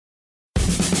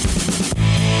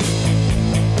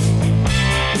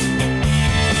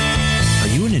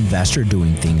investor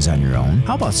doing things on your own?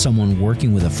 How about someone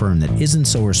working with a firm that isn't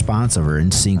so responsive or in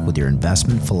sync with your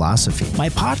investment philosophy? My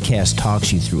podcast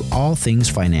talks you through all things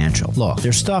financial. Look,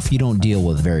 there's stuff you don't deal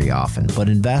with very often, but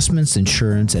investments,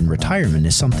 insurance, and retirement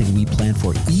is something we plan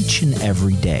for each and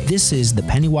every day. This is the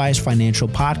Pennywise Financial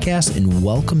Podcast, and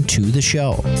welcome to the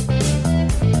show.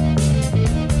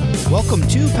 Welcome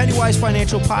to Pennywise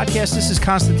Financial Podcast. This is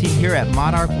Constantine here at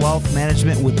Monarch Wealth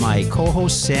Management with my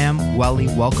co-host Sam Welly.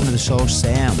 Welcome to the show,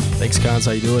 Sam. Thanks, Cons.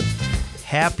 How you doing?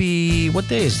 Happy, what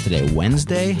day is today?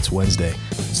 Wednesday? It's Wednesday.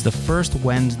 It's the first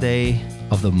Wednesday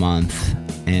of the month,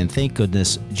 and thank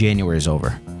goodness January is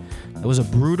over. It was a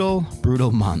brutal,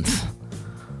 brutal month,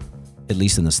 at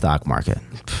least in the stock market.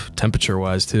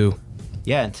 Temperature-wise, too.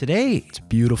 Yeah, and today, it's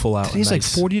beautiful out. Today's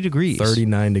nice. Like 40 degrees.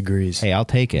 39 degrees. Hey, I'll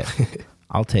take it.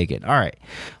 I'll take it. All right.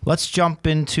 Let's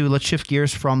shift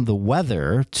gears from the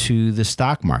weather to the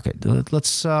stock market.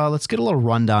 Let's get a little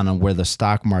rundown on where the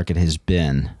stock market has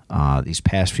been these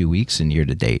past few weeks and year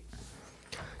to date.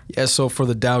 Yeah, so for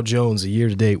the Dow Jones, the year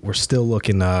to date, we're still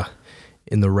looking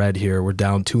in the red here. We're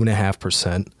down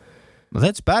 2.5%. Well,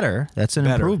 that's better. That's an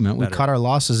improvement. We cut our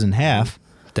losses in half.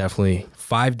 Definitely.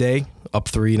 5-day, up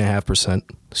 3.5%.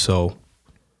 So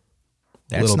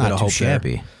that's a little not bit of too hope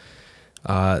shabby. There.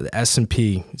 The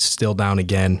S&P is still down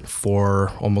again,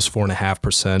 almost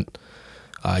 4.5%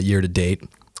 year to date.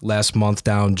 Last month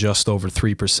down just over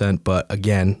 3%, but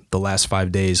again, the last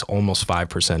 5 days, almost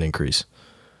 5% increase.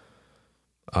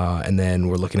 And then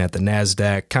we're looking at the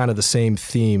NASDAQ, kind of the same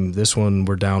theme. This one,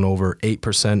 we're down over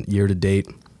 8% year to date.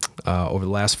 Over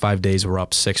the last 5 days, we're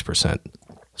up 6%.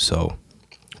 So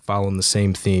following the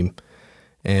same theme.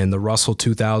 And the Russell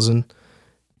 2000,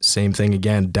 same thing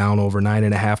again, down over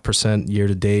 9.5% year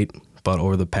to date, but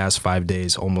over the past 5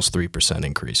 days, almost 3%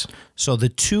 increase. So the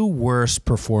two worst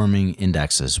performing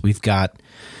indexes, we've got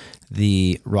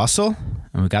the Russell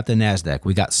and we've got the NASDAQ.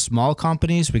 We got small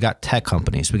companies, we got tech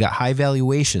companies, we got high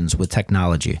valuations with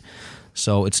technology.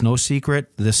 So it's no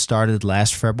secret, this started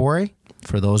last February.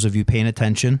 For those of you paying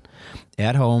attention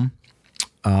at home,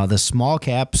 the small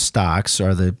cap stocks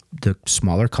are the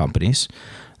smaller companies.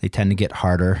 They tend to get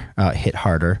hit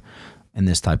harder in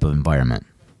this type of environment.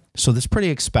 So that's pretty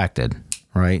expected,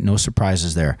 right? No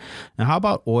surprises there. Now, how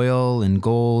about oil and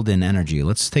gold and energy?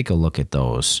 Let's take a look at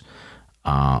those.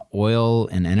 Oil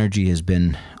and energy has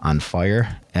been on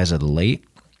fire as of late.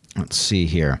 Let's see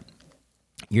here.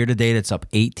 Year to date, it's up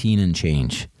 18 and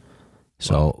change.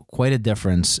 So quite a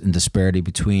difference in disparity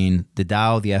between the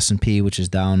Dow, the S&P, which is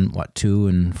down, 2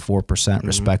 and 4%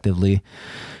 respectively.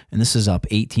 And this is up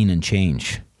 18 and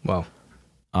change. Wow.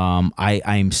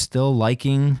 I'm still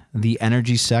liking the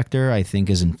energy sector. I think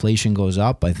as inflation goes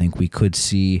up, I think we could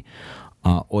see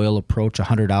oil approach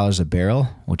 $100 a barrel,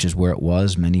 which is where it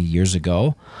was many years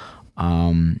ago.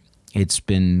 It's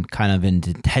been kind of in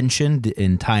detention,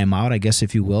 in timeout, I guess,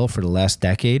 if you will, for the last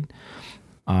decade.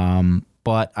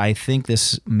 But I think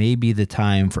this may be the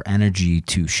time for energy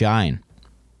to shine.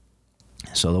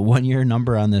 So the 1 year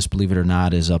number on this, believe it or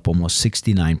not, is up almost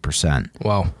 69%.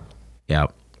 Wow.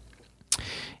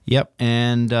 Yep.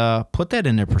 And put that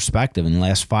into perspective in the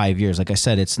last 5 years. Like I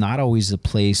said, it's not always the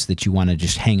place that you want to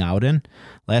just hang out in.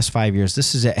 Last 5 years,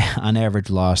 this is on average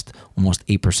lost almost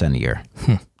 8% a year,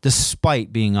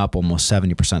 despite being up almost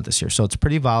 70% this year. So it's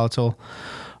pretty volatile,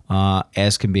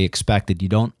 as can be expected. You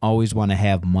don't always want to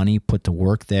have money put to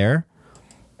work there.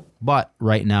 But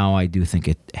right now, I do think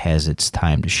it has its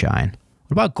time to shine.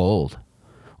 What about gold?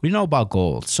 What do you know about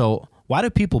gold? So why do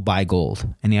people buy gold?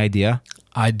 Any idea?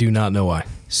 I do not know why.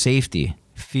 Safety,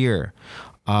 fear.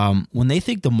 When they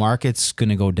think the market's going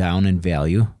to go down in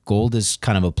value, gold is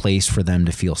kind of a place for them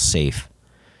to feel safe.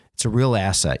 It's a real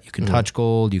asset. You can touch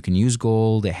gold. You can use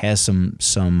gold. It has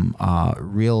some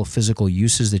real physical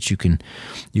uses that you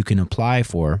can apply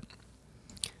for.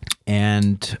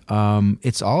 And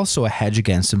it's also a hedge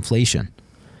against inflation.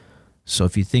 So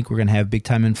if you think we're going to have big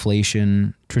time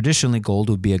inflation, traditionally gold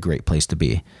would be a great place to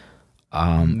be.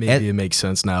 Maybe it makes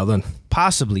sense now then.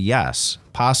 Possibly, yes.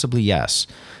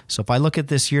 So if I look at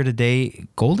this year to date,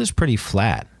 gold is pretty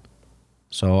flat.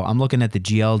 So I'm looking at the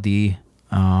GLD.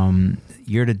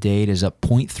 Year to date is up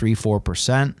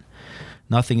 0.34%.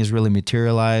 Nothing has really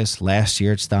materialized. Last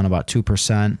year, it's down about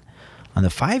 2%. On the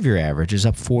 5-year average, is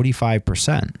up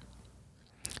 45%.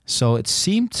 So it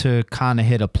seemed to kind of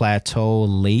hit a plateau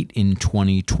late in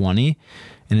 2020,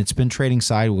 and it's been trading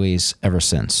sideways ever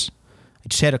since. I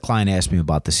just had a client ask me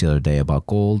about this the other day, about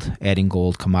gold, adding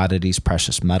gold, commodities,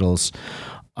 precious metals.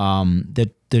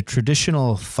 The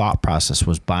traditional thought process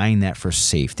was buying that for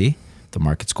safety. The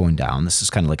market's going down. This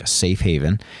is kind of like a safe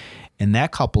haven. And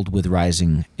that coupled with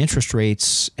rising interest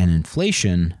rates and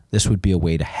inflation, this would be a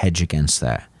way to hedge against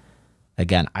that.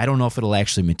 Again, I don't know if it'll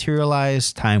actually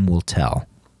materialize. Time will tell.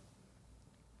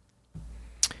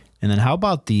 And then how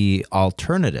about the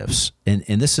alternatives? And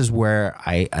this is where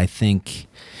I think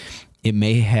it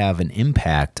may have an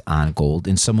impact on gold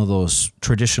in some of those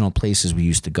traditional places we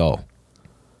used to go.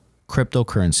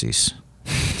 Cryptocurrencies.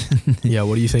 Yeah,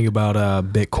 what do you think about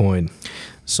Bitcoin?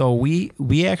 So we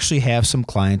actually have some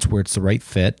clients where it's the right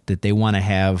fit, that they want to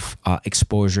have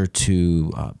exposure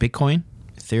to Bitcoin,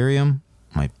 Ethereum,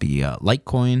 might be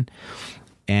Litecoin.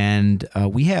 And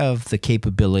we have the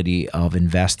capability of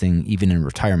investing even in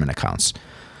retirement accounts.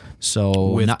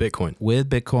 So With Bitcoin. With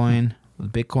Bitcoin,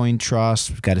 with Bitcoin Trust,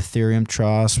 we've got Ethereum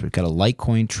Trust, we've got a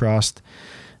Litecoin Trust,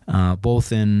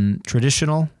 both in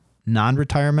traditional,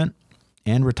 non-retirement,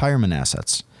 and retirement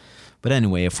assets. But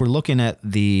anyway, if we're looking at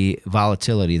the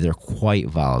volatility, they're quite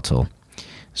volatile.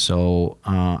 So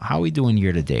how are we doing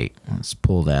year to date? Let's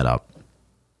pull that up.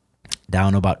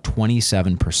 Down about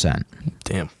 27%.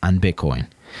 Damn. On Bitcoin.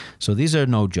 So these are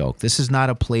no joke. This is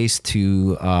not a place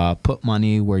to put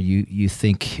money where you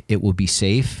think it will be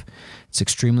safe. It's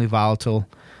extremely volatile.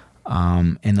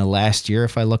 In the last year,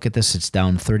 if I look at this, it's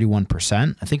down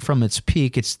 31%. I think from its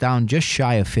peak, it's down just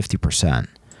shy of 50%,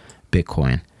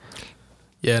 Bitcoin.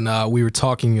 Yeah, and we were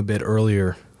talking a bit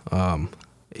earlier. A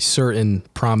certain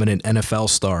prominent NFL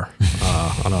star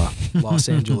on a Los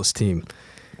Angeles team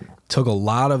took a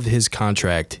lot of his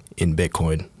contract in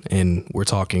Bitcoin, and we're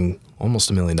talking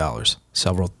almost $1 million,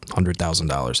 several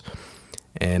 $100,000.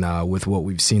 And with what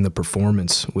we've seen, the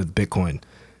performance with Bitcoin,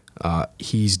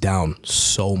 he's down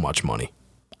so much money.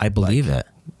 I believe it.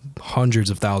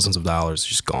 Hundreds of thousands of dollars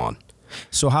just gone.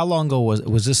 So how long ago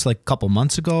was this, like a couple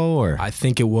months ago, or? I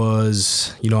think it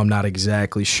was, I'm not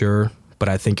exactly sure, but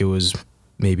I think it was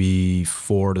maybe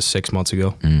 4 to 6 months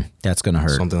ago. That's going to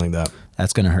hurt. Something like that.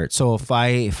 That's going to hurt. So if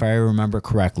I remember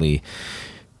correctly,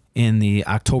 in the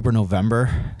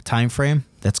October-November timeframe,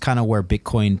 that's kind of where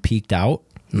Bitcoin peaked out,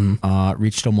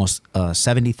 reached almost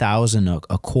 70,000 a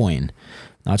coin.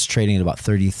 Now it's trading at about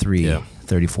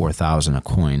 34,000 a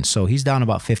coin. So he's down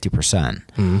about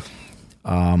 50%.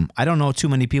 I don't know too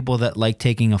many people that like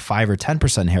taking a 5 or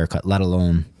 10% haircut, let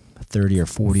alone 30 or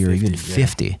 40 or even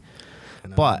 50. Yeah.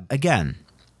 But again,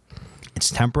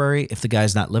 it's temporary. If the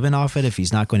guy's not living off it, if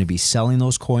he's not going to be selling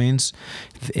those coins,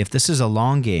 if this is a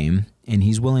long game and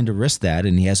he's willing to risk that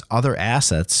and he has other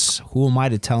assets, who am I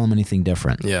to tell him anything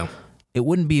different? Yeah. It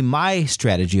wouldn't be my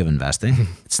strategy of investing.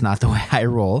 It's not the way I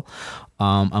roll.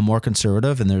 I'm more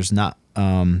conservative, and there's not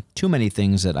too many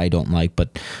things that I don't like.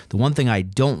 But the one thing I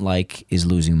don't like is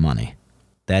losing money.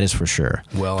 That is for sure.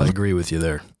 Well, I agree with you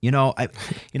there.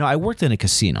 I worked in a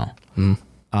casino.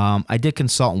 I did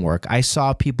consultant work. I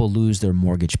saw people lose their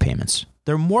mortgage payments.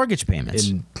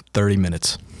 In 30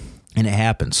 minutes. And it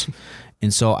happens.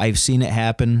 And so I've seen it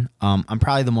happen. I'm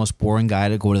probably the most boring guy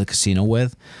to go to the casino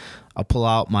with. I'll pull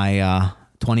out my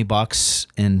 $20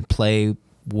 and play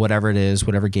whatever it is,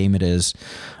 whatever game it is.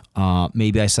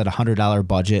 Maybe I set $100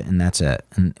 budget and that's it.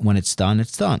 And when it's done,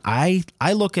 it's done. I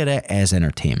look at it as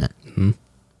entertainment.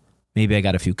 Maybe I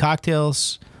got a few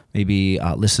cocktails, maybe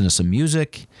listen to some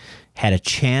music, had a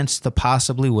chance to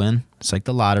possibly win. It's like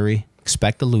the lottery,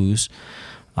 expect to lose.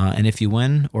 And if you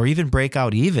win or even break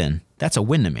out even, that's a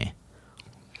win to me.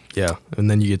 Yeah, and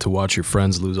then you get to watch your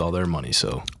friends lose all their money.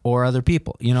 So or other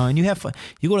people, and you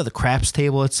go to the craps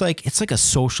table. It's like a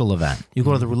social event. You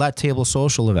go to the roulette table,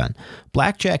 social event.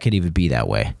 Blackjack could even be that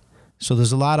way. So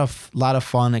there's a lot of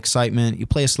fun, excitement. You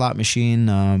play a slot machine.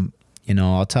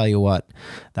 I'll tell you what,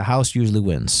 the house usually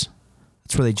wins.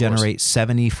 That's where they generate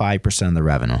 75% of the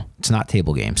revenue. It's not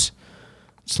table games,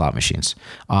 slot machines.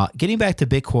 Getting back to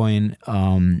Bitcoin,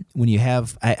 when you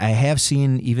have, I have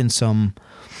seen even some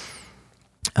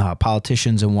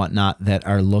politicians and whatnot that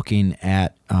are looking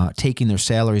at taking their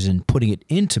salaries and putting it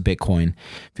into Bitcoin.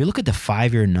 If you look at the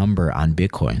 5-year number on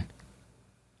Bitcoin,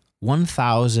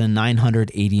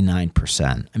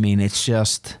 1,989%. I mean, it's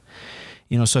just,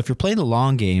 so if you're playing the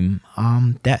long game,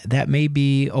 that may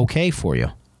be okay for you.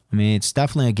 I mean, it's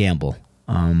definitely a gamble.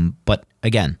 But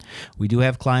again, we do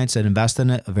have clients that invest in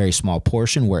it, a very small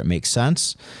portion where it makes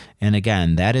sense. And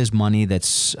again, that is money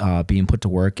that's being put to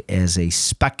work as a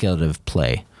speculative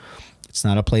play. It's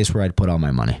not a place where I'd put all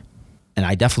my money. And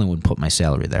I definitely wouldn't put my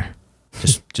salary there.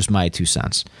 Just my 2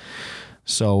 cents.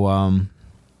 So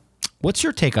what's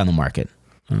your take on the market?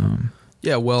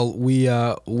 Yeah, well,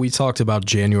 we talked about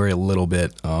January a little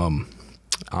bit.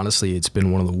 Honestly, it's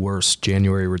been one of the worst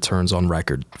January returns on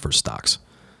record for stocks.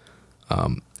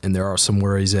 And there are some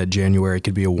worries that January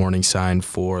could be a warning sign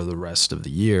for the rest of the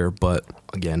year, but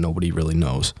again, nobody really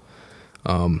knows.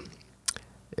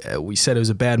 We said it was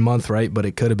a bad month, right? But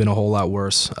it could have been a whole lot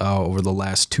worse. Over the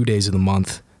last 2 days of the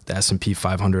month, the S&P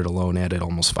 500 alone added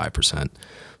almost 5%.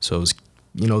 So it was,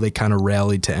 they kind of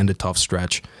rallied to end a tough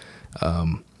stretch.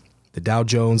 The Dow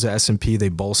Jones, the S&P, they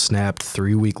both snapped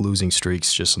 3-week losing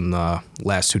streaks just in the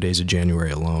last 2 days of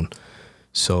January alone.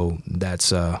 So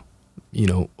that's,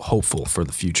 hopeful for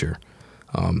the future.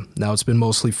 Now it's been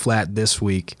mostly flat this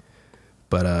week,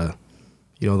 but,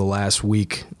 the last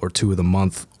week or two of the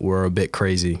month were a bit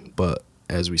crazy. But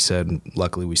as we said,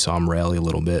 luckily we saw them rally a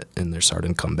little bit and they're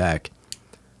starting to come back.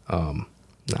 Now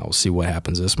we'll see what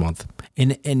happens this month.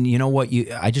 And you know what?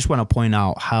 I just want to point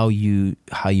out how you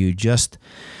just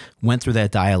went through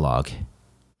that dialogue.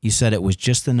 You said it was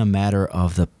just in a matter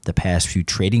of the past few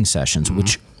trading sessions,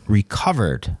 which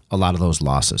recovered a lot of those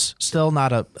losses. Still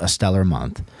not a stellar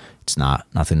month. It's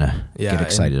nothing to get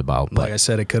excited about. But like I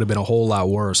said, it could have been a whole lot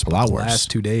worse. The last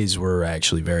 2 days were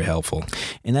actually very helpful.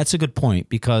 And that's a good point,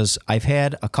 because I've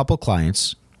had a couple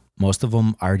clients. Most of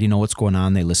them already know what's going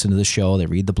on. They listen to the show, they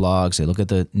read the blogs, they look at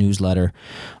the newsletter,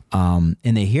 and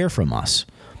they hear from us.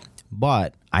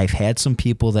 But I've had some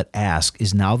people that ask,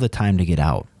 is now the time to get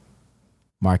out?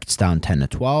 Market's down 10 to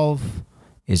 12.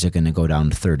 Is it going to go down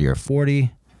to 30 or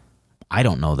 40? I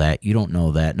don't know that. You don't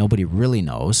know that. Nobody really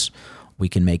knows. We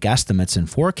can make estimates and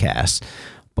forecasts.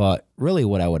 But really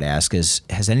what I would ask is,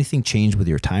 has anything changed with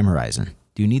your time horizon?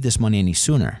 Do you need this money any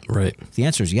sooner? Right. If the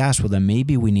answer is yes, well, then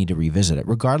maybe we need to revisit it,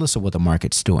 regardless of what the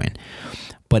market's doing.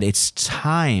 But it's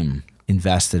time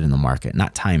invested in the market,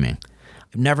 not timing.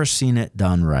 I've never seen it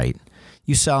done right.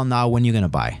 You sell now, when are you going to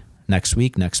buy? Next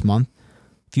week, next month?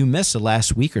 If you miss the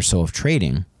last week or so of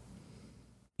trading,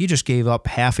 you just gave up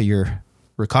half of your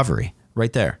recovery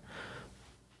right there.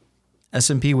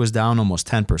 S&P was down almost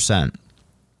 10%.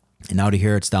 And now to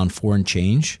hear it's down 4 and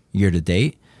change year to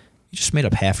date, you just made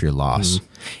up half your loss.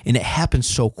 And it happens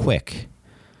so quick.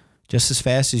 Just as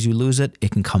fast as you lose it,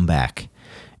 it can come back.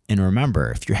 And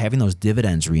remember, if you're having those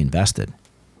dividends reinvested,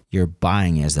 you're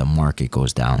buying as the market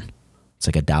goes down. It's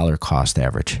like a dollar cost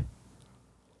average.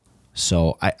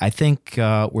 So I think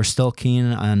we're still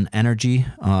keen on energy,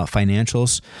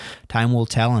 financials. Time will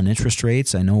tell on interest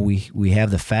rates. I know we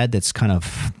have the Fed that's kind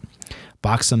of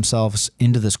boxed themselves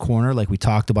into this corner like we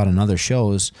talked about in other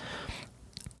shows.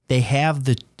 They have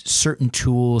the certain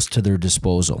tools to their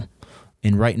disposal.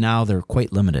 And right now they're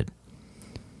quite limited.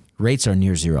 Rates are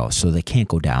near zero, so they can't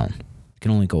go down. They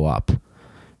can only go up.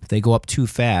 If they go up too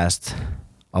fast,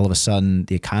 all of a sudden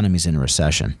the economy's in a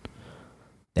recession.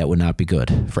 That would not be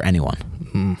good for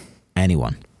anyone.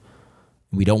 Anyone.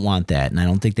 We don't want that, and I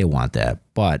don't think they want that.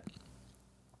 But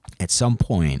at some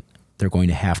point, they're going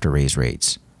to have to raise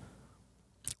rates.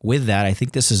 With that, I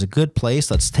think this is a good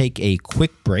place. Let's take a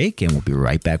quick break, and we'll be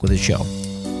right back with the show.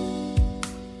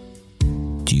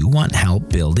 Do you want help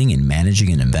building and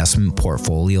managing an investment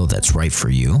portfolio that's right for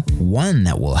you? One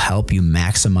that will help you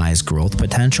maximize growth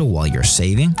potential while you're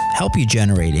saving, help you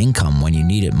generate income when you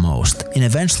need it most, and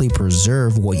eventually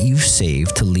preserve what you've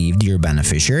saved to leave to your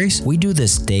beneficiaries? We do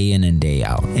this day in and day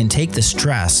out and take the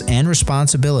stress and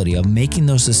responsibility of making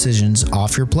those decisions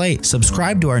off your plate.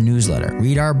 Subscribe to our newsletter,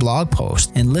 read our blog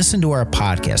post, and listen to our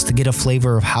podcast to get a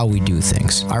flavor of how we do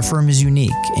things. Our firm is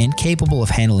unique and capable of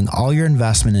handling all your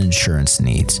investment and insurance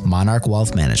needs. Monarch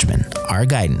Wealth Management, our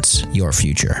guidance, your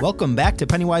future. Welcome back to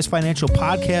Pennywise Financial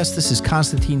Podcast. This is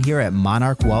Constantine here at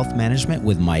Monarch Wealth Management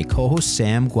with my co-host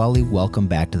Sam Gwelly. Welcome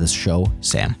back to the show,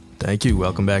 Sam. Thank you.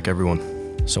 Welcome back,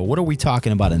 everyone. So what are we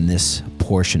talking about in this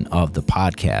portion of the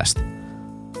podcast?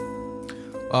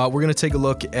 We're going to take a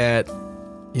look at,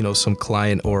 some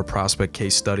client or prospect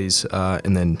case studies,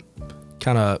 and then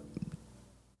kind of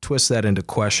twist that into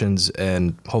questions,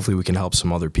 and hopefully we can help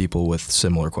some other people with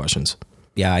similar questions.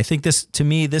 Yeah, I think this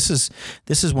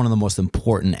is one of the most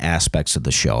important aspects of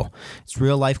the show. It's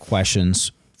real life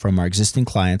questions from our existing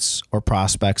clients or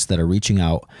prospects that are reaching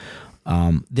out.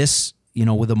 With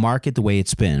the market the way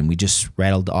it's been, we just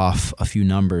rattled off a few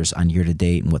numbers on year to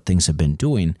date and what things have been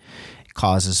doing. It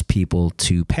causes people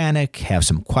to panic, have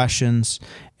some questions,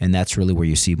 and that's really where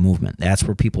you see movement. That's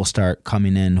where people start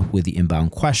coming in with the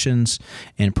inbound questions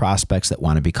and prospects that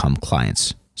want to become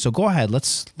clients. So go ahead,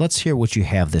 let's hear what you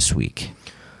have this week.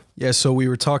 Yeah, so we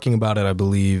were talking about it, I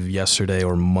believe, yesterday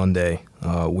or Monday.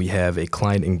 We have a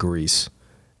client in Greece,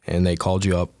 and they called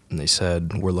you up, and they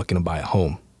said, we're looking to buy a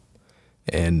home.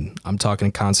 And I'm talking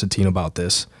to Constantine about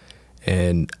this,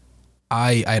 and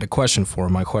I had a question for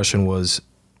him. My question was,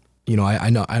 I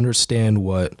understand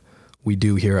what we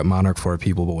do here at Monarch for our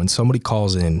people, but when somebody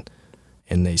calls in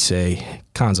and they say,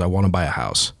 Cons, I want to buy a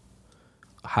house,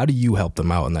 how do you help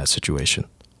them out in that situation?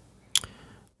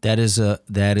 That is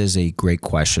a great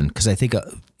question, because I think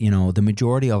the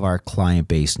majority of our client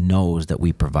base knows that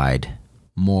we provide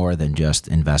more than just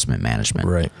investment management.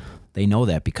 Right. They know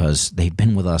that because they've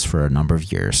been with us for a number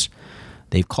of years.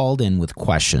 They've called in with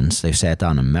questions. They've sat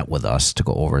down and met with us to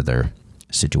go over their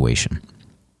situation.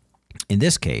 In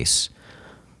this case,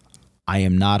 I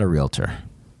am not a realtor.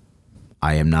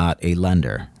 I am not a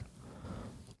lender.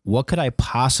 What could I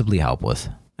possibly help with?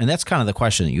 And that's kind of the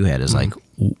question that you had is like,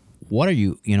 what are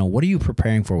you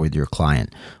preparing for with your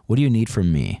client? What do you need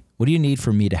from me? What do you need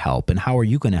from me to help? And how are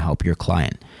you going to help your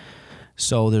client?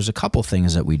 So there's a couple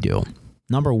things that we do.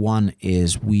 Number one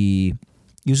is we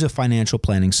use a financial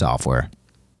planning software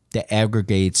that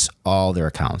aggregates all their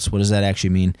accounts. What does that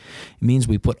actually mean? It means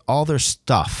we put all their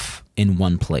stuff in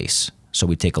one place. So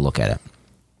we take a look at it.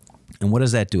 And what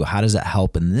does that do? How does that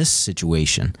help in this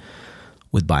situation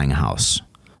with buying a house?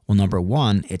 Well, number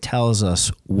one, it tells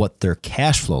us what their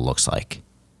cash flow looks like.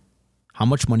 How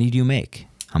much money do you make?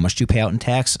 How much do you pay out in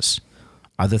taxes?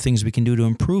 Are there things we can do to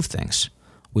improve things?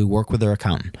 We work with their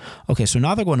accountant. Okay, so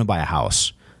now they're going to buy a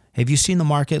house. Have you seen the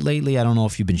market lately? I don't know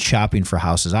if you've been shopping for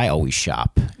houses. I always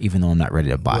shop, even though I'm not ready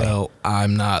to buy. Well,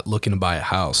 I'm not looking to buy a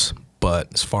house, but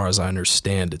as far as I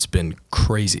understand, it's been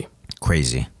crazy.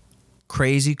 Crazy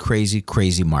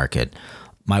market.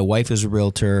 My wife is a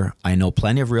realtor. I know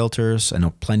plenty of realtors. I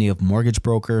know plenty of mortgage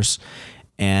brokers.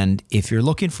 And if you're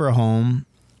looking for a home,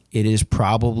 it is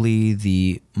probably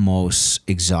the most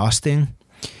exhausting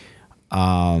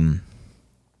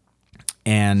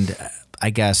and I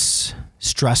guess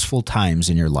stressful times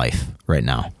in your life right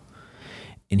now.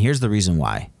 And here's the reason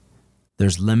why.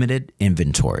 There's limited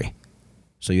inventory.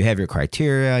 So you have your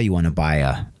criteria. You want to buy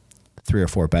a 3 or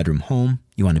 4 bedroom home.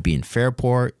 You want to be in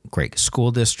Fairport, great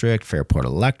school district, Fairport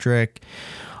Electric.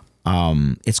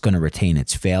 It's going to retain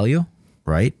its value,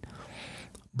 right?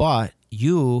 But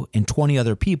you and 20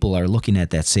 other people are looking at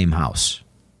that same house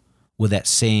with that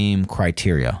same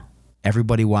criteria.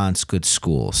 Everybody wants good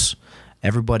schools.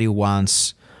 Everybody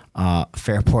wants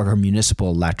Fairport or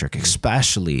Municipal Electric,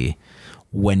 especially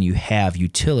when you have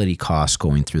utility costs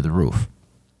going through the roof.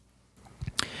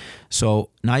 So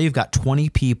now you've got 20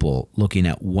 people looking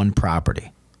at one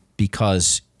property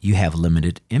because you have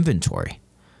limited inventory.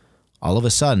 All of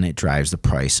a sudden, it drives the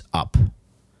price up.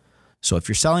 So if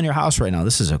you're selling your house right now,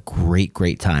 this is a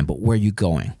great time. But where are you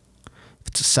going? If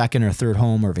it's a second or third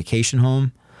home or vacation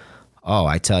home, oh,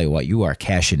 I tell you what, you are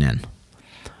cashing in.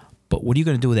 But what are you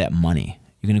going to do with that money?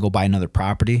 You're going to go buy another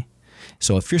property?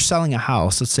 So if you're selling a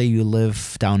house, let's say you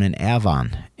live down in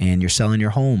Avon and you're selling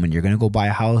your home and you're going to go buy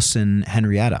a house in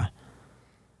Henrietta.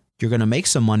 You're going to make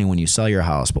some money when you sell your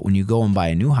house, but when you go and buy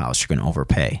a new house, you're going to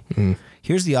overpay.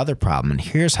 Here's the other problem, and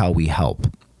here's how we help.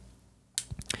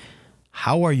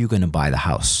 How are you going to buy the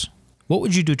house? What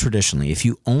would you do traditionally if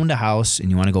you owned a house and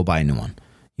you want to go buy a new one?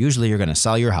 Usually you're going to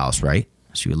sell your house, right?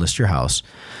 So you list your house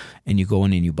and you go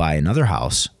in and you buy another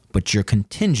house, but you're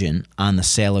contingent on the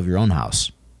sale of your own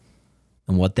house.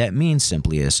 And what that means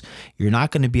simply is you're not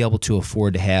going to be able to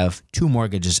afford to have 2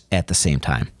 mortgages at the same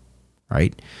time,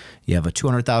 right? You have a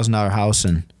 $200,000 house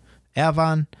in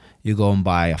Avon, you go and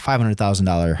buy a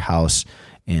 $500,000 house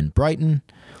in Brighton,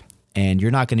 and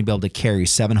you're not going to be able to carry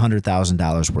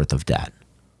 $700,000 worth of debt.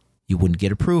 You wouldn't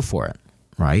get approved for it,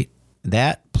 right?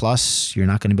 That plus you're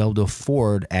not going to be able to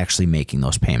afford actually making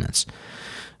those payments.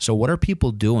 So what are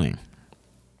people doing?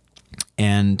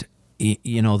 And,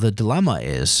 the dilemma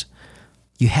is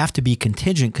you have to be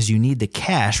contingent because you need the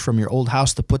cash from your old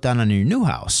house to put down on your new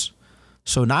house.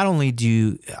 So not only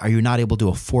are you not able to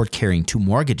afford carrying 2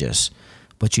 mortgages,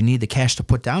 but you need the cash to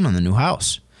put down on the new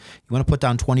house. You want to put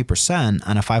down 20%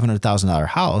 on a $500,000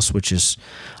 house, which is,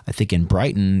 I think in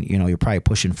Brighton, you're probably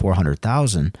pushing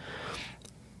 $400,000.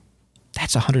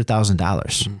 That's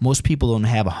 $100,000. Most people don't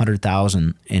have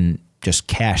 $100,000 in just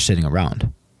cash sitting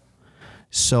around.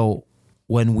 So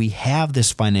when we have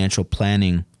this financial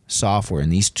planning software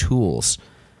and these tools,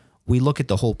 we look at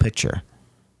the whole picture.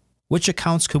 Which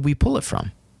accounts could we pull it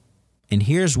from? And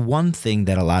here's one thing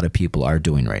that a lot of people are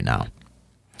doing right now.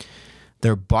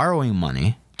 They're borrowing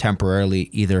money temporarily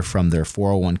either from their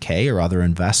 401k or other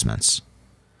investments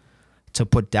to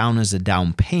put down as a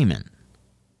down payment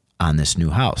on this new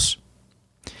house.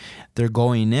 They're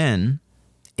going in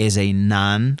as a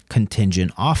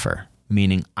non-contingent offer,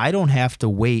 meaning I don't have to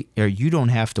wait, or you don't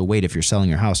have to wait if you're selling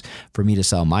your house for me to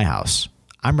sell my house.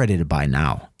 I'm ready to buy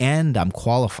now, and I'm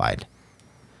qualified.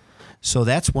 So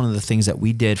that's one of the things that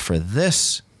we did for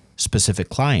this specific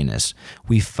client is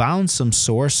we found some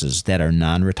sources that are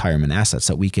non-retirement assets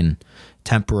that we can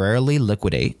temporarily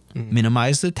liquidate,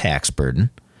 minimize the tax burden,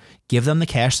 give them the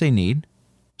cash they need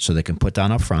so they can put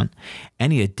down up front.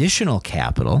 Any additional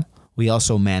capital, we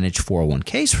also manage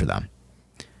 401ks for them,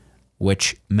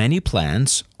 which many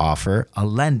plans offer a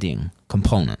lending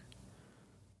component.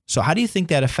 So how do you think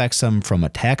that affects them from a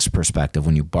tax perspective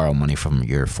when you borrow money from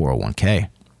your 401k?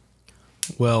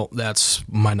 Well, that's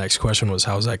my next question was,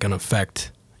 how is that going to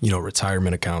affect,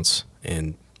 retirement accounts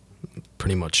and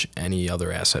pretty much any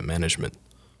other asset management?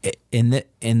 In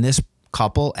this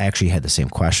couple actually had the same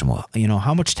question. Well,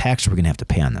 how much tax are we going to have to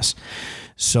pay on this?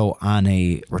 So on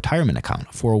a retirement account,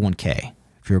 401k,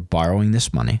 if you're borrowing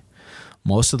this money,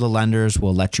 most of the lenders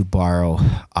will let you borrow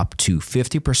up to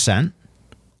 50%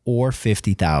 or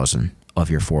 $50,000 of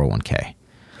your 401k.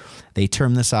 They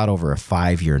term this out over a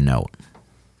 5-year note.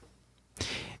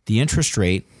 The interest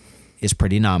rate is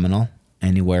pretty nominal,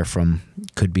 anywhere from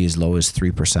could be as low as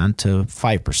 3% to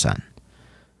 5%.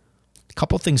 A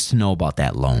couple things to know about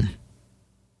that loan.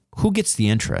 Who gets the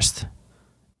interest?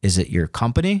 Is it your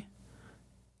company?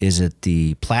 Is it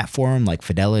the platform like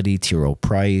Fidelity, T. Rowe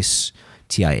Price,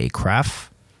 TIAA-CREF?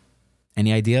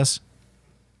 Any ideas?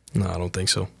 No, I don't think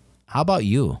so. How about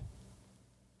you?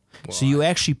 Well, so you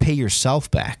actually pay yourself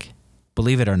back,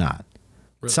 believe it or not.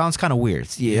 Really? It sounds kind of weird.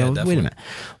 Yeah, wait a minute.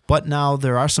 But now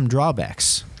there are some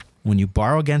drawbacks. When you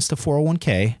borrow against a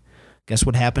 401k, guess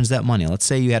what happens to that money? Let's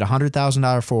say you had a $100,000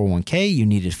 401k, you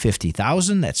needed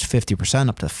 $50,000, that's 50%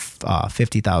 up to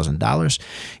 $50,000.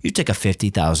 You take a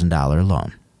 $50,000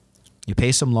 loan. You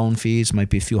pay some loan fees, might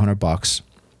be a few $100.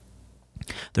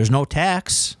 There's no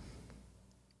tax.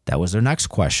 That was their next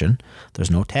question.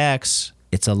 There's no tax.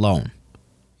 It's a loan.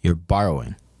 You're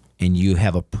borrowing, and you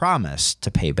have a promise to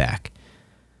pay back.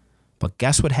 But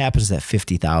guess what happens to that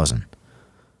 $50,000?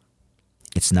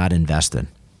 It's not invested.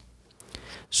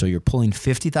 So you're pulling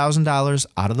 $50,000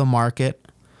 out of the market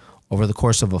over the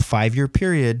course of a 5-year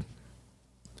period.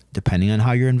 Depending on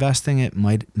how you're investing, it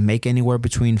might make anywhere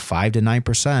between 5 to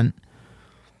 9%,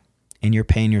 and you're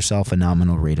paying yourself a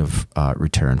nominal rate of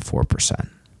return 4%.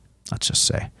 Let's just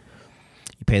say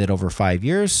you pay that over 5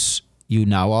 years. You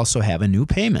now also have a new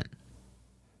payment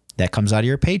that comes out of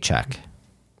your paycheck.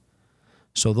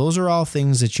 So those are all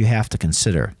things that you have to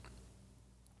consider.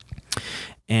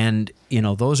 And,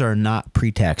 those are not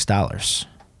pre-tax dollars.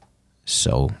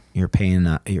 So you're paying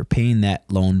that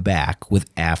loan back with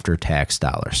after-tax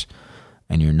dollars,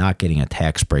 and you're not getting a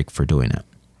tax break for doing it.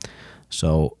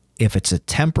 So if it's a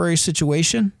temporary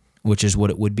situation, which is what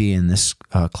it would be in this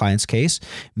client's case,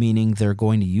 meaning they're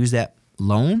going to use that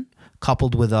loan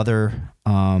coupled with other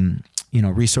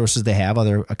resources they have,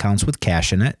 other accounts with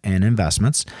cash in it and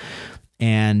investments,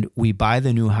 and we buy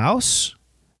the new house,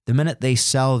 the minute they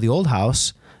sell the old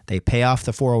house, they pay off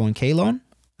the 401k loan,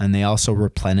 and they also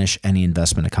replenish any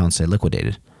investment accounts they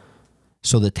liquidated.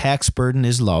 So the tax burden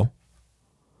is low.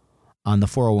 On the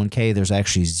 401k, there's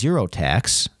actually zero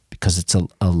tax because it's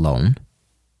a loan.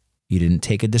 You didn't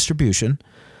take a distribution,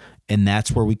 and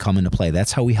that's where we come into play.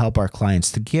 That's how we help our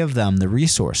clients, to give them the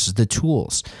resources, the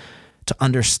tools, to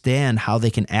understand how they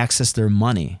can access their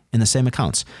money in the same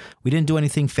accounts. We didn't do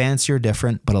anything fancy or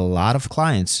different, but a lot of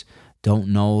clients don't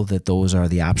know that those are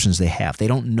the options they have. They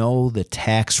don't know the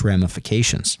tax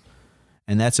ramifications,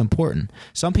 and that's important.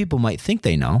 Some people might think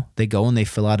they know. They go and they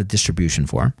fill out a distribution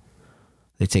form.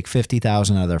 They take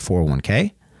 $50,000 out of their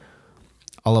 401k.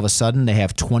 All of a sudden, they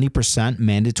have 20%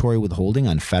 mandatory withholding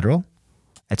on federal.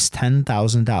 That's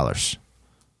 $10,000.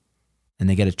 And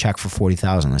they get a check for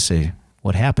 $40,000. They say,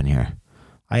 what happened here?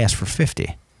 I asked for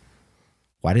 $50,000.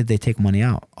 Why did they take money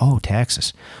out? Oh,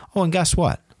 taxes. Oh, and guess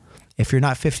what? If you're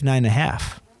not 59 and a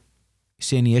half, you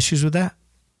see any issues with that?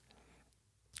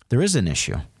 There is an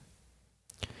issue.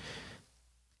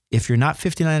 If you're not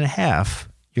 59 and a half,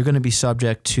 you're going to be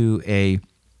subject to a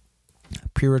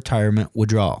pre-retirement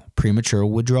withdrawal, premature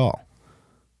withdrawal.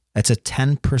 That's a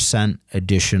 10%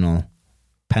 additional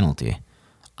penalty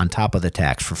on top of the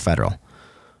tax for federal.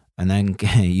 And then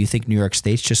you think New York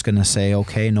State's just going to say,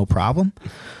 okay, no problem?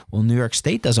 Well, New York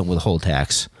State doesn't withhold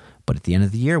tax. But at the end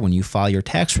of the year, when you file your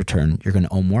tax return, you're going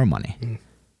to owe more money.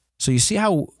 So you see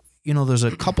how, there's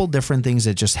a couple different things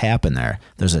that just happen there.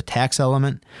 There's a tax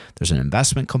element. There's an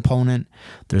investment component.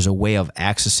 There's a way of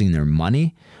accessing their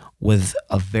money with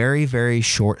a very, very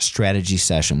short strategy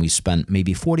session. We spent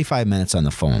maybe 45 minutes on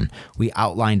the phone. We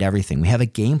outlined everything. We have a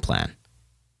game plan.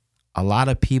 A lot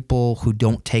of people who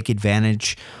don't take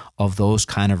advantage of those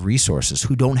kind of resources,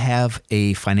 who don't have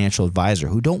a financial advisor,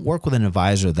 who don't work with an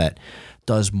advisor that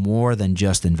does more than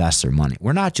just invest their money.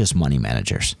 We're not just money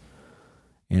managers.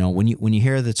 When you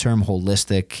hear the term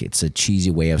holistic, it's a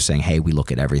cheesy way of saying, hey, we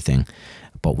look at everything,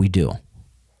 but we do.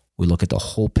 We look at the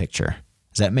whole picture.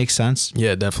 Does that make sense?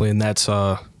 Yeah, definitely. And that's,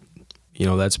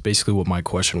 that's basically what my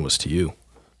question was to you.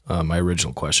 my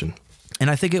original question. And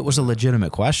I think it was a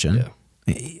legitimate question.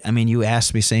 Yeah. I mean, you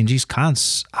asked me saying, geez,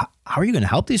 Cons, how are you going to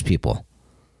help these people?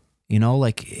 You know,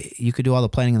 like you could do all the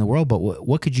planning in the world, but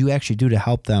what could you actually do to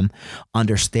help them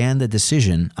understand the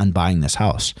decision on buying this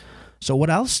house? So what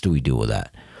else do we do with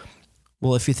that?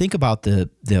 Well, if you think about the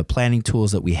planning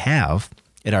tools that we have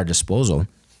at our disposal,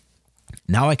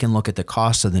 now I can look at the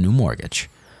cost of the new mortgage.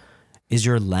 Is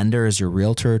your lender, is your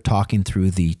realtor talking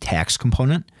through the tax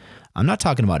component? I'm not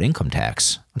talking about income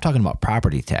tax. I'm talking about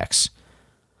property tax.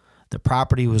 The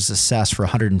property was assessed for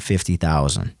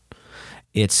 $150,000.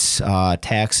 Its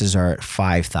taxes are at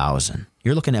 $5,000.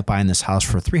 You're looking at buying this house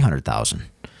for $300,000.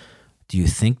 Do you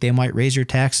think they might raise your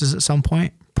taxes at some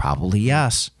point? Probably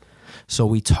yes. So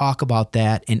we talk about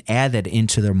that and add that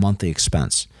into their monthly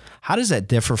expense. How does that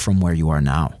differ from where you are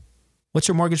now? What's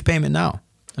your mortgage payment now?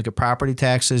 Look at property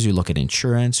taxes. You look at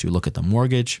insurance. You look at the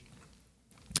mortgage.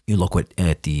 You look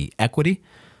at the equity.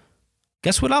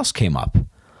 Guess what else came up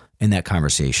in that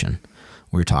conversation?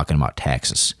 We were talking about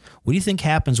taxes. What do you think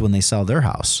happens when they sell their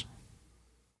house?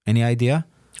 Any idea?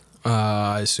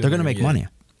 I assume They're going to make money.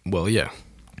 Well, yeah.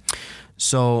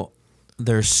 So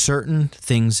there's certain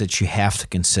things that you have to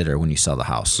consider when you sell the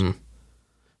house.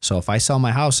 So if I sell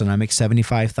my house and I make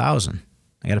 $75,000,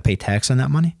 I got to pay tax on that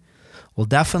money? Well,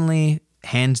 definitely,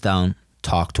 hands down,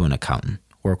 talk to an accountant.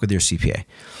 Work with your CPA.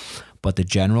 But the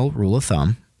general rule of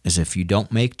thumb is if you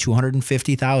don't make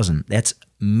 $250,000, that's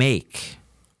make,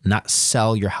 not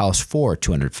sell your house for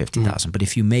 $250,000. But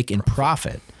if you make in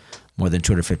profit more than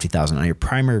 $250,000 on your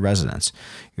primary residence,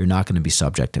 you're not going to be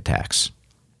subject to tax.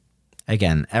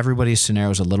 Again, everybody's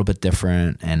scenario is a little bit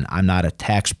different, and I'm not a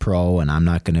tax pro, and I'm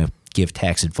not going to give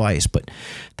tax advice, but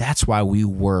that's why we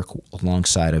work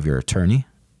alongside of your attorney,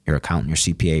 your accountant, your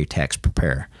CPA, your tax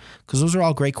preparer, because those are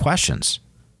all great questions.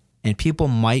 And people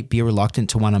might be reluctant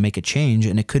to want to make a change,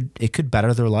 and it could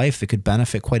better their life. It could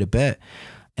benefit quite a bit,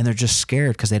 and they're just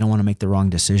scared because they don't want to make the wrong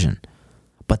decision.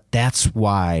 But that's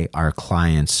why our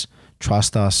clients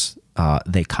trust us.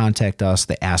 They contact us.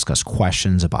 They ask us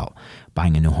questions about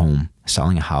buying a new home,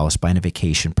 selling a house, buying a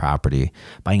vacation property,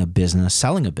 buying a business,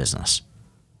 selling a business.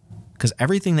 Because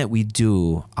everything that we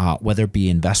do, whether it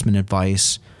be investment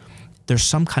advice, there's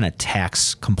some kind of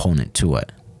tax component to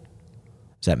it.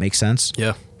 Does that make sense?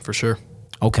 Yeah, for sure.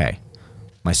 Okay.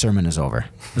 My sermon is over.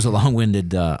 It was a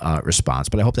long-winded response,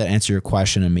 but I hope that answered your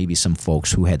question and maybe some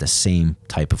folks who had the same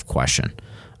type of question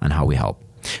on how we help.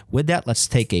 With that, let's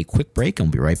take a quick break and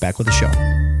we'll be right back with the show.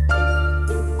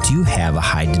 Do you have a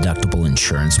high deductible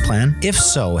insurance plan? If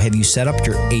so, have you set up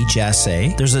your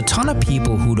HSA? There's a ton of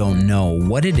people who don't know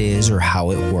what it is or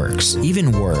how it works.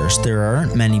 Even worse, there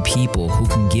aren't many people who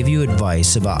can give you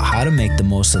advice about how to make the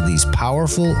most of these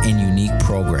powerful and unique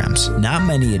programs. Not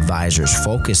many advisors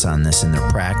focus on this in their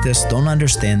practice, don't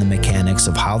understand the mechanics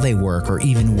of how they work, or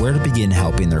even where to begin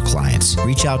helping their clients.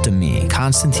 Reach out to me,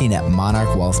 Constantine at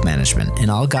Monarch Wealth Management,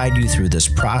 and I'll guide you through this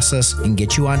process and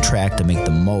get you on track to make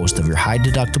the most of your high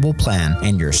deductible plan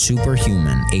and your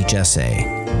superhuman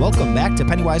HSA. Welcome back to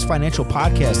Pennywise Financial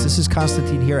Podcast. This is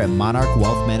Constantine here at Monarch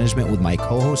Wealth Management with my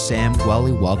co-host Sam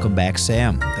Gwelly. Welcome back,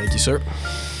 Sam. Thank you, sir.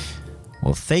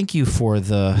 Well, thank you for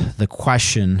the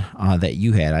question that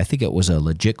you had. I think it was a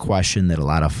legit question that a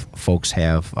lot of folks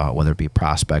have, whether it be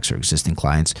prospects or existing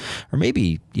clients, or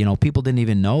maybe people didn't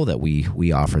even know that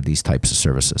we offer these types of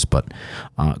services. But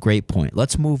great point.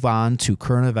 Let's move on to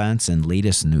current events and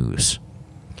latest news.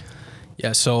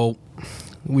 Yeah, so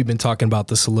we've been talking about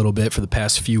this a little bit for the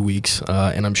past few weeks,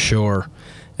 and I'm sure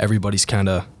everybody's kind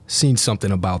of seen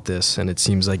something about this, and it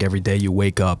seems like every day you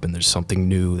wake up and there's something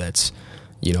new that's,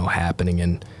 happening.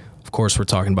 And, of course, we're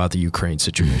talking about the Ukraine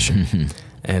situation.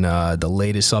 And the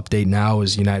latest update now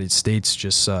is the United States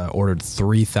just ordered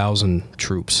 3,000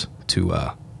 troops to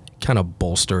kind of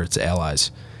bolster its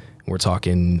allies. We're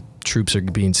talking troops are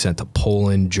being sent to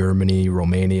Poland, Germany,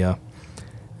 Romania.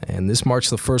 And this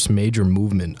marks the first major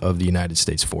movement of the United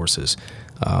States forces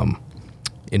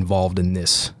involved in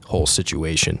this whole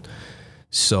situation.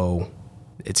 So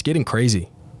it's getting crazy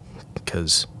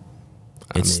because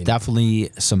it's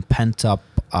definitely some pent up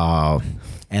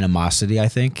animosity, I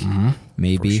think.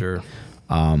 Maybe. For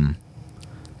sure.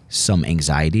 Some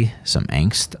anxiety, some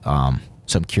angst,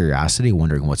 some curiosity,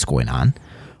 wondering what's going on,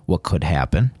 what could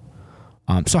happen.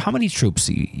 So how many troops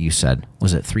you said?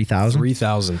 Was it 3,000?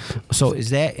 3,000. So is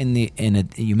that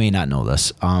you may not know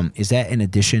this, is that in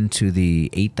addition to the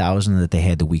 8,000 that they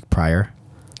had the week prior?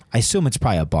 I assume it's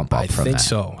probably a bump up from that. I think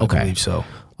so. Okay. I believe so.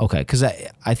 Okay, because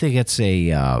I think it's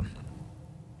a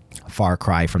far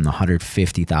cry from the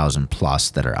 150,000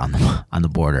 plus that are on the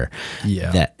border.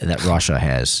 Yeah. That Russia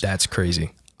has. That's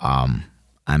crazy.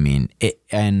 I mean,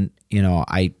 and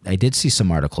I did see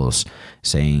some articles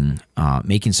saying,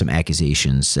 making some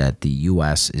accusations that the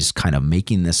U.S. is kind of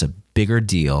making this a bigger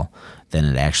deal than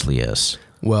it actually is.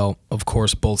 Well, of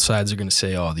course, both sides are going to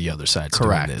say, oh, the other side's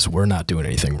Correct. doing this. We're not doing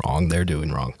anything wrong. They're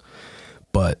doing wrong.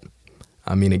 But,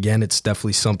 I mean, again, it's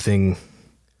definitely something,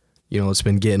 it's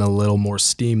been getting a little more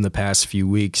steam the past few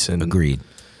weeks. And Agreed.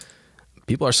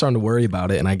 people are starting to worry about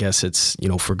it, and I guess it's,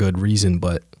 for good reason,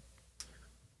 but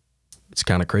it's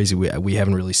kind of crazy. We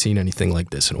haven't really seen anything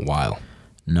like this in a while.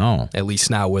 No. At least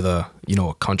not with a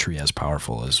country as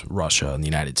powerful as Russia and the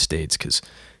United States, because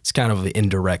it's kind of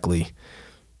indirectly,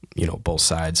 both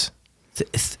sides.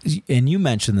 And you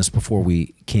mentioned this before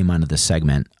we came onto this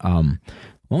segment. When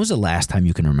was the last time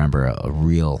you can remember a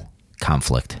real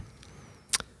conflict?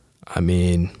 I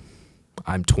mean,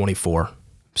 I'm 24,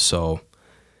 so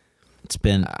it's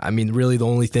been... I mean, really the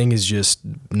only thing is just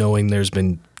knowing there's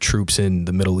been troops in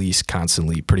the Middle East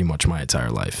constantly pretty much my entire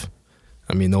life.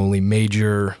 I mean, the only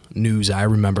major news I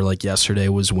remember like yesterday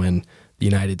was when the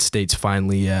United States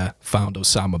finally found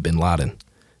Osama bin Laden.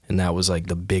 And that was like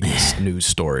the biggest news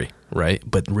story, right?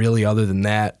 But really, other than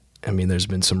that, I mean, there's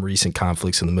been some recent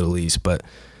conflicts in the Middle East, but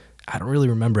I don't really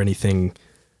remember anything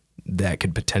that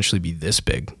could potentially be this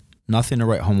big. Nothing to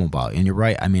write home about. And you're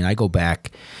right. I mean, I go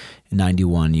back in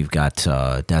 91, you've got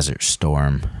Desert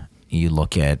Storm. You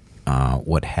look at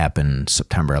what happened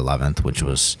September 11th, which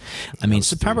was,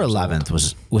 September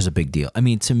 11th was a big deal. I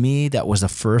mean, to me, that was the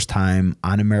first time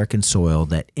on American soil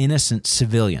that innocent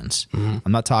civilians,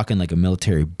 I'm not talking like a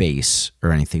military base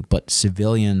or anything, but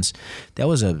civilians, that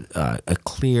was a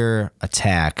clear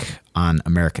attack on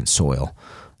American soil.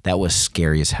 That was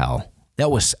scary as hell. That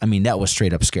was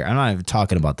straight up scary. I'm not even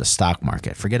talking about the stock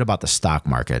market. Forget about the stock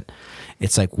market.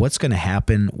 It's like, what's going to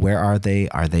happen? Where are they?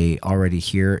 Are they already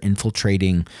here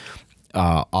infiltrating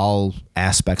all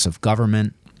aspects of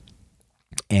government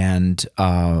and,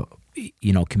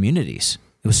 communities?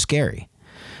 It was scary.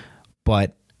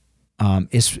 But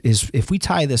if we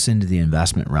tie this into the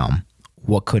investment realm,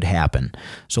 what could happen?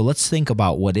 So let's think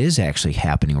about what is actually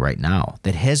happening right now,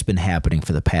 that has been happening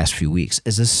for the past few weeks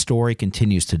as this story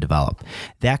continues to develop.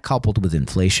 That coupled with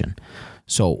inflation.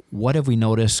 So what have we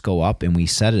noticed go up? And we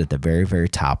said it at the very, very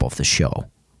top of the show.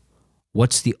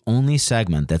 What's the only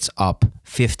segment that's up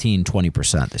 15,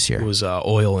 20% this year? It was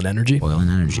oil and energy. Oil and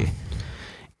energy.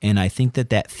 And I think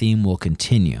that theme will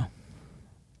continue.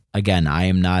 Again, I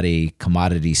am not a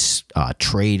commodities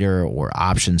trader or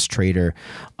options trader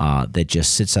that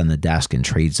just sits on the desk and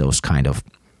trades those kind of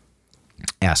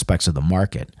aspects of the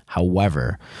market.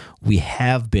 However, we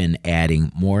have been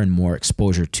adding more and more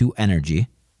exposure to energy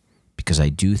because I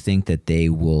do think that they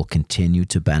will continue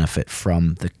to benefit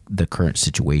from the current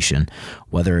situation,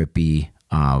 whether it be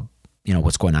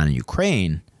what's going on in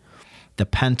Ukraine, the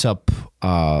pent up,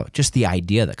 just the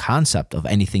idea, the concept of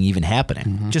anything even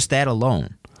happening, just that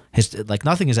alone.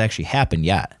 Nothing has actually happened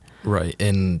yet. Right.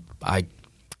 And I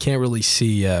can't really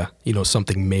see,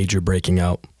 something major breaking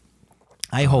out.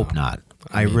 I hope not.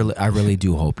 I really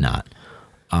do hope not.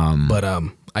 But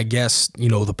I guess,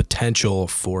 the potential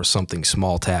for something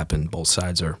small to happen, both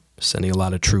sides are sending a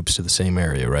lot of troops to the same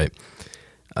area, right?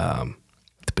 The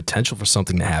potential for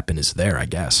something to happen is there, I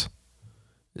guess.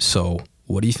 So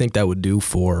what do you think that would do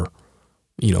for,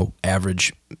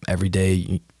 average,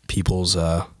 everyday people's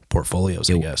portfolios,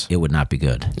 I guess? It would not be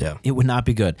good. Yeah. It would not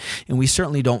be good. And we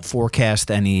certainly don't forecast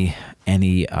any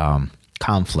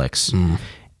conflicts.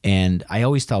 And I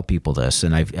always tell people this,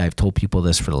 and I've told people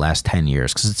this for the last 10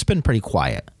 years, because it's been pretty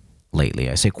quiet lately.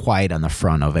 I say quiet on the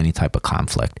front of any type of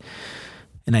conflict.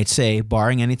 And I'd say,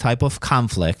 barring any type of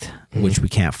conflict, which we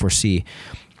can't foresee,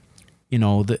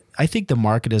 I think the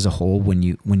market as a whole, when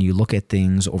you look at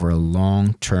things over a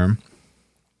long term,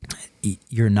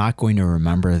 you're not going to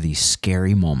remember these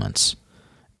scary moments.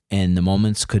 And the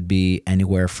moments could be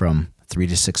anywhere from 3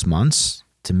 to 6 months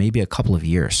to maybe a couple of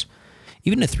years.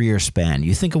 Even a 3-year span.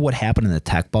 You think of what happened in the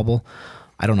tech bubble.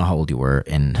 I don't know how old you were,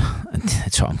 and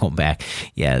so I'm going back.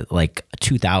 Yeah, like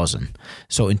 2000.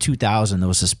 So in 2000, there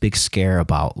was this big scare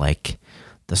about like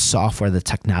the software, the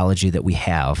technology that we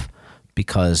have,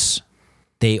 because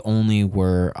they only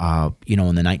were, in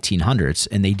the 1900s,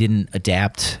 and they didn't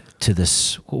adapt to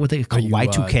this, what would they call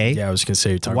Y2K? Yeah, I was going to say,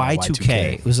 you're talking about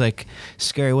Y2K. It was like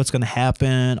scary. What's going to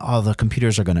happen? All the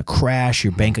computers are going to crash.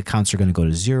 Your bank accounts are going to go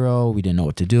to zero. We didn't know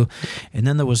what to do. And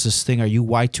then there was this thing, are you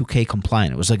Y2K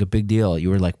compliant? It was like a big deal.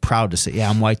 You were like proud to say, yeah,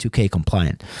 I'm Y2K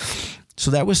compliant. So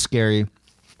that was scary.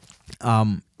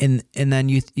 And then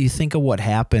you think of what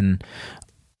happened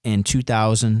in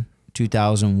 2000,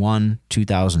 2001,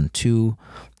 2002.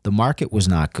 The market was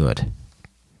not good.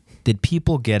 Did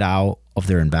people get out of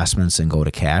their investments and go to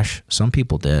cash? Some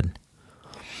people did.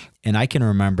 And I can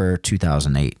remember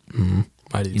 2008.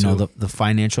 I do You know, too. the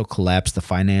financial collapse, the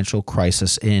financial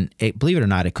crisis. And believe it or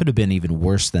not, it could have been even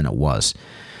worse than it was.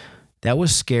 That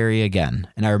was scary again.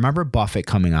 And I remember Buffett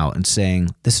coming out and saying,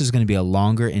 this is going to be a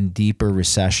longer and deeper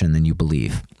recession than you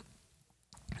believe.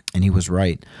 And he was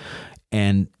right.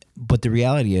 But the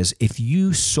reality is, if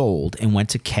you sold and went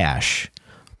to cash,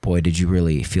 boy, did you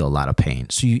really feel a lot of pain.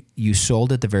 So you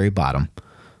sold at the very bottom.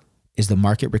 As the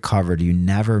market recovered, you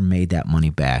never made that money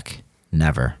back.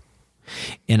 Never.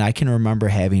 And I can remember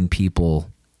having people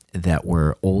that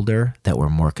were older, that were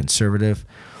more conservative,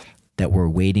 that were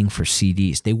waiting for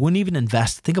CDs. They wouldn't even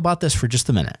invest. Think about this for just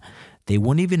a minute. They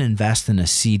wouldn't even invest in a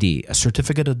CD, a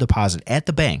certificate of deposit, at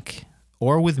the bank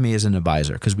or with me as an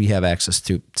advisor, because we have access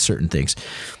to certain things,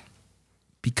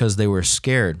 because they were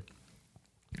scared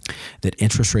that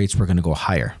interest rates were going to go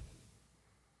higher.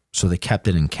 So they kept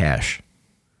it in cash.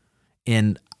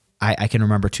 And I can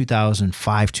remember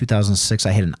 2005, 2006,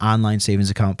 I had an online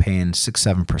savings account paying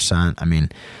 6-7%. I mean,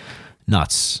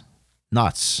 nuts.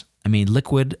 I mean,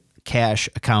 liquid cash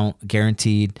account,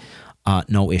 guaranteed,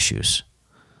 no issues.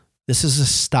 This is a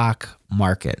stock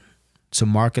market. It's a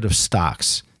market of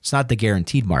stocks. It's not the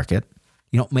guaranteed market.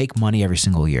 You don't make money every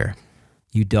single year.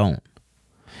 You don't.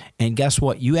 And guess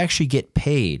what? You actually get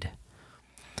paid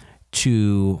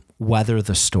to weather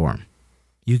the storm.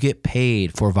 You get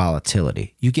paid for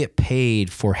volatility. You get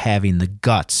paid for having the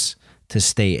guts to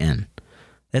stay in.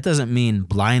 That doesn't mean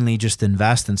blindly just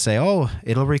invest and say, oh,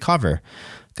 it'll recover.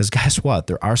 Because guess what?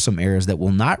 There are some areas that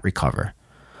will not recover.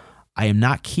 I am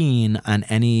not keen on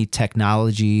any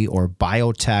technology or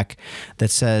biotech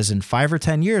that says in 5 or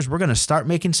 10 years, we're going to start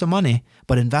making some money,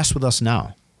 but invest with us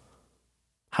now.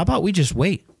 How about we just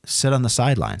wait, sit on the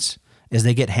sidelines as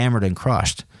they get hammered and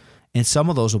crushed? And some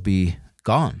of those will be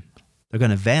gone. They're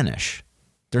going to vanish.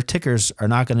 Their tickers are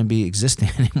not going to be existing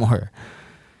anymore.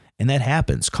 And that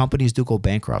happens. Companies do go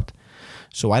bankrupt.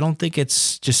 So I don't think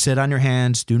it's just sit on your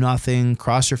hands, do nothing,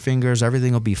 cross your fingers,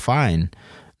 everything will be fine.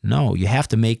 No, you have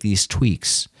to make these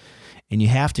tweaks. And you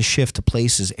have to shift to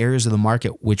places, areas of the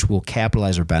market which will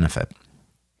capitalize or benefit.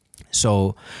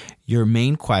 So your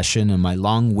main question and my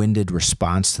long-winded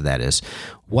response to that is,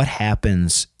 what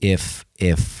happens if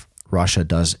Russia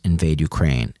does invade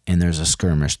Ukraine and there's a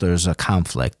skirmish, there's a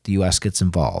conflict, the U.S. gets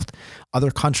involved, other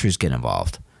countries get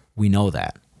involved? We know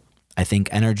that. I think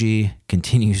energy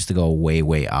continues to go way,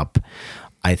 way up.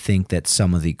 I think that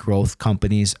some of the growth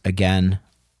companies, again,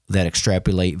 that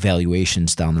extrapolate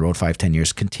valuations down the road 5-10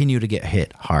 years continue to get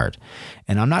hit hard.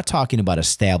 And I'm not talking about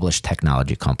established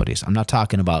technology companies. I'm not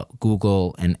talking about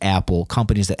Google and Apple,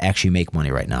 companies that actually make money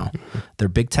right now. They're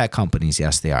big tech companies,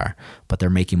 yes, they are, but they're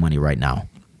making money right now.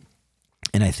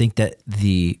 And I think that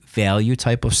the value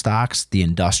type of stocks, the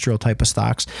industrial type of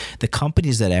stocks, the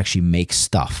companies that actually make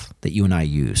stuff that you and I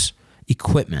use,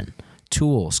 equipment,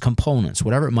 tools, components,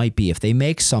 whatever it might be, if they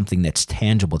make something that's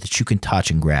tangible that you can touch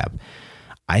and grab,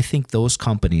 I think those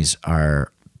companies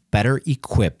are better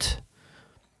equipped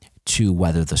to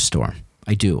weather the storm.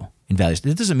 I do, in values.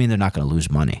 It doesn't mean they're not going to lose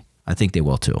money. I think they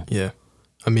will too. Yeah.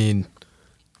 I mean,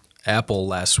 Apple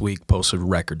last week posted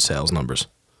record sales numbers.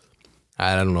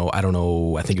 I don't know.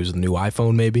 I think it was the new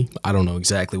iPhone, maybe. I don't know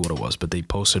exactly what it was, but they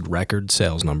posted record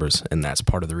sales numbers, and that's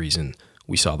part of the reason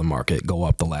we saw the market go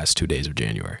up the last 2 days of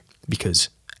January, because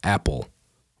Apple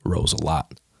rose a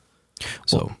lot.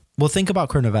 So, well, think about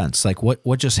current events. Like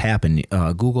what just happened?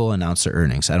 Google announced their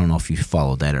earnings. I don't know if you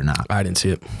followed that or not. I didn't see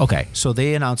it. Okay, so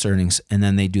they announce earnings, and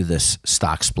then they do this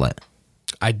stock split.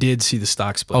 I did see the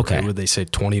stock split. Okay. Right, where they say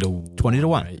 20 to 1. 20 to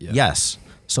 1. Right? Yeah. Yes.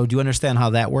 So do you understand how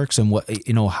that works and what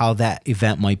how that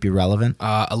event might be relevant?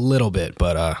 A little bit,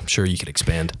 but I'm sure you could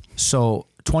expand. So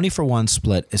 20 for 1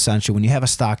 split, essentially, when you have a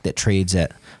stock that trades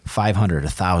at $500,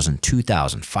 $1,000,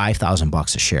 $2,000,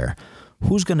 $5,000 a share,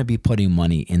 who's going to be putting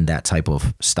money in that type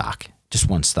of stock? Just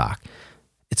one stock.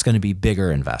 It's going to be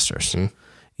bigger investors.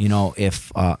 Mm-hmm.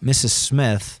 If Mrs.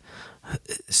 Smith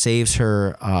saves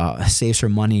her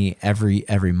money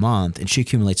every month and she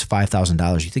accumulates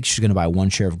 $5,000, you think she's going to buy 1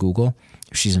 share of Google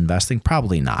if she's investing?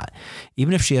 Probably not.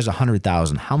 Even if she has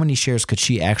 100,000, how many shares could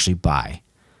she actually buy?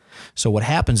 So what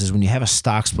happens is when you have a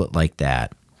stock split like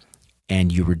that and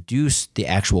you reduce the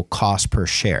actual cost per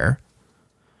share,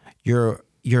 your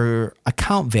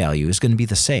account value is going to be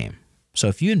the same. So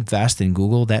if you invest in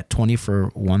Google, that 20 for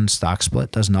 1 stock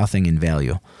split does nothing in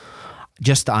value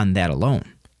just on that alone.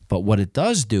 But what it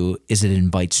does do is it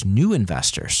invites new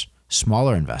investors,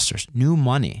 smaller investors, new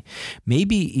money,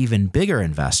 maybe even bigger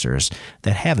investors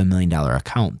that have $1 million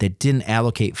account that didn't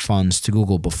allocate funds to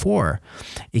Google before.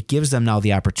 It gives them now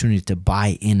the opportunity to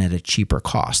buy in at a cheaper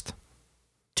cost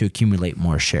to accumulate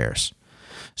more shares.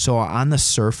 So on the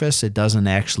surface, it doesn't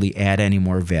actually add any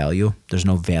more value. There's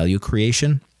no value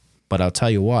creation. But I'll tell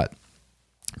you what,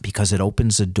 because it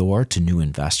opens the door to new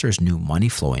investors, new money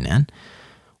flowing in.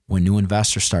 When new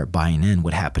investors start buying in,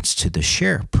 what happens to the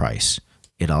share price?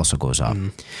 It also goes up.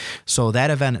 So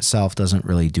that event itself doesn't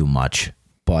really do much.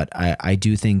 But I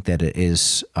do think that it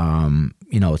is,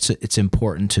 it's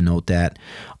important to note that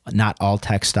not all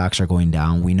tech stocks are going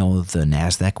down. We know the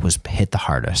NASDAQ was hit the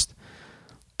hardest,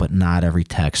 but not every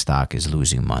tech stock is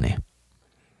losing money.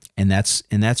 And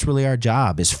that's really our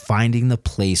job, is finding the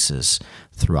places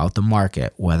throughout the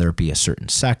market, whether it be a certain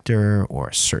sector or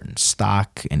a certain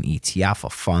stock, an ETF, a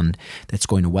fund, that's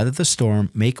going to weather the storm,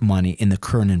 make money in the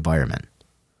current environment.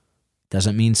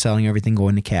 Doesn't mean selling everything,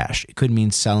 going to cash. It could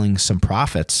mean selling some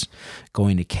profits,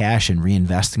 going to cash and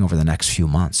reinvesting over the next few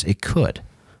months. It could.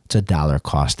 It's a dollar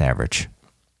cost average.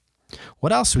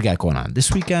 What else we got going on?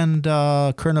 This weekend,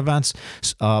 current events,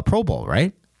 Pro Bowl,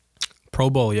 right? Pro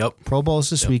Bowl, yep. Pro Bowl is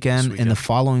this weekend, and the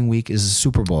following week is the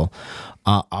Super Bowl.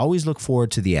 I always look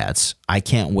forward to the ads. I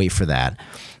can't wait for that.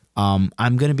 I'm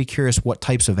going to be curious what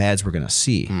types of ads we're going to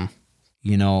see.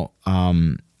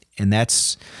 And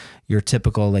that's your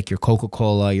typical, like your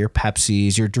Coca-Cola, your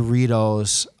Pepsis, your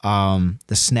Doritos,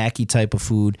 the snacky type of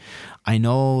food. I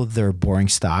know they're boring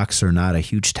stocks or not a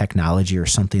huge technology or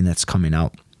something that's coming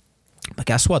out. But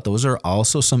guess what? Those are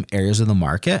also some areas of the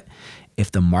market.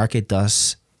 If the market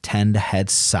does tend to head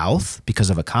south because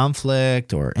of a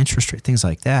conflict or interest rate, things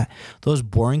like that, those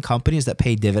boring companies that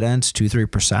pay dividends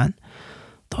 2-3%,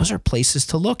 those are places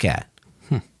to look at.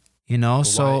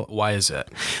 So why is that?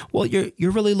 Well,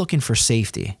 you're really looking for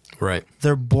safety. Right.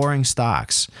 They're boring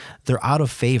stocks. They're out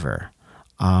of favor.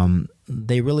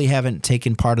 They really haven't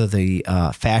taken part of the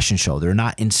fashion show. They're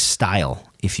not in style,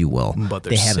 if you will. But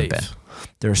they haven't been.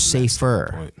 They're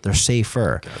safer. They're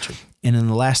safer. Gotcha. And in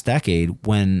the last decade,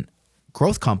 when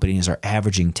growth companies are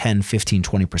averaging 10, 15,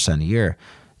 20% a year,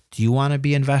 do you want to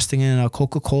be investing in a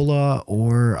Coca-Cola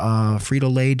or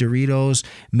Frito-Lay, Doritos,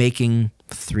 making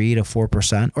 3 to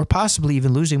 4%, or possibly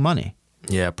even losing money?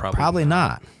 Yeah, probably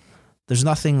not. There's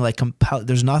nothing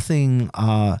there's nothing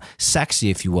sexy,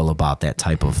 if you will, about that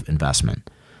type of investment.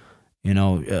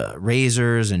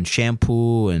 Razors and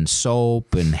shampoo and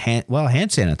soap and hand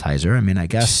sanitizer. I mean, I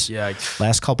guess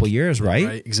last couple of years, right?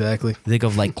 Right, exactly. Think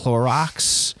of like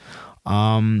Clorox.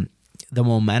 The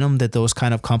momentum that those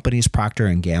kind of companies, Procter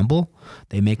and Gamble,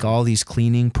 they make all these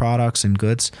cleaning products and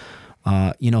goods,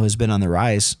 has been on the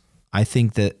rise. I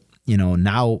think that,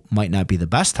 now might not be the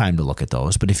best time to look at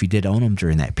those, but if you did own them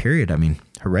during that period, I mean,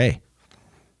 hooray.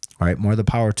 All right, more the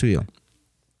power to you.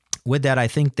 With that, I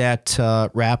think that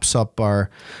wraps up our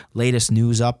latest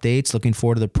news updates. Looking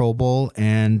forward to the Pro Bowl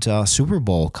and Super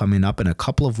Bowl coming up in a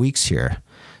couple of weeks here.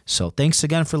 So thanks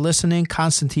again for listening.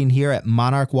 Constantine here at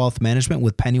Monarch Wealth Management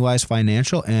with Pennywise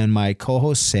Financial and my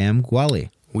co-host Sam Gwelly.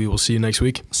 We will see you next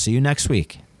week. See you next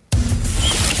week.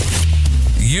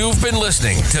 You've been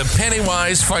listening to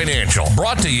Pennywise Financial,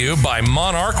 brought to you by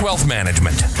Monarch Wealth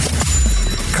Management.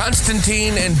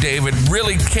 Constantine and David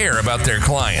really care about their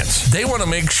clients. They want to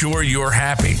make sure you're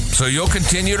happy, so you'll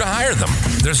continue to hire them.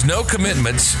 There's no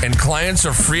commitments, and clients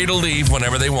are free to leave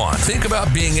whenever they want. Think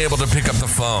about being able to pick up the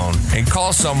phone and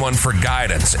call someone for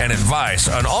guidance and advice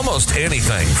on almost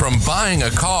anything, from buying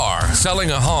a car, selling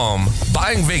a home,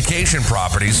 buying vacation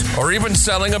properties, or even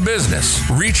selling a business.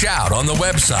 Reach out on the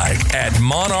website at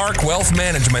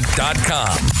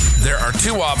monarchwealthmanagement.com. There are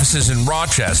 2 offices in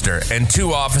Rochester and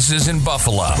 2 offices in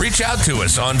Buffalo. Reach out to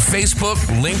us on Facebook,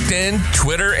 LinkedIn,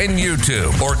 Twitter, and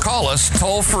YouTube, or call us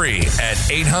toll-free at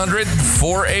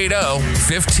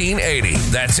 800-480-1580.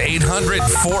 That's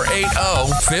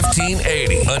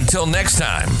 800-480-1580. Until next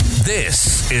time,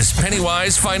 this is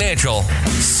Pennywise Financial,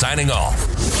 signing off.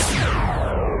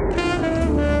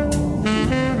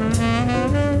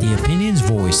 The opinions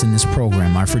voiced in this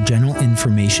program are for general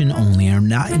information only and are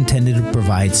not intended to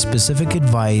provide specific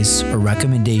advice or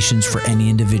recommendations for any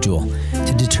individual.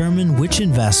 To determine which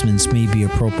investments may be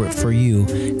appropriate for you,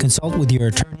 consult with your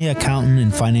attorney, accountant,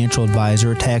 and financial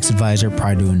advisor or tax advisor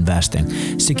prior to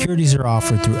investing. Securities are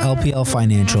offered through LPL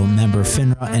Financial, member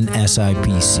FINRA, and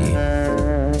SIPC.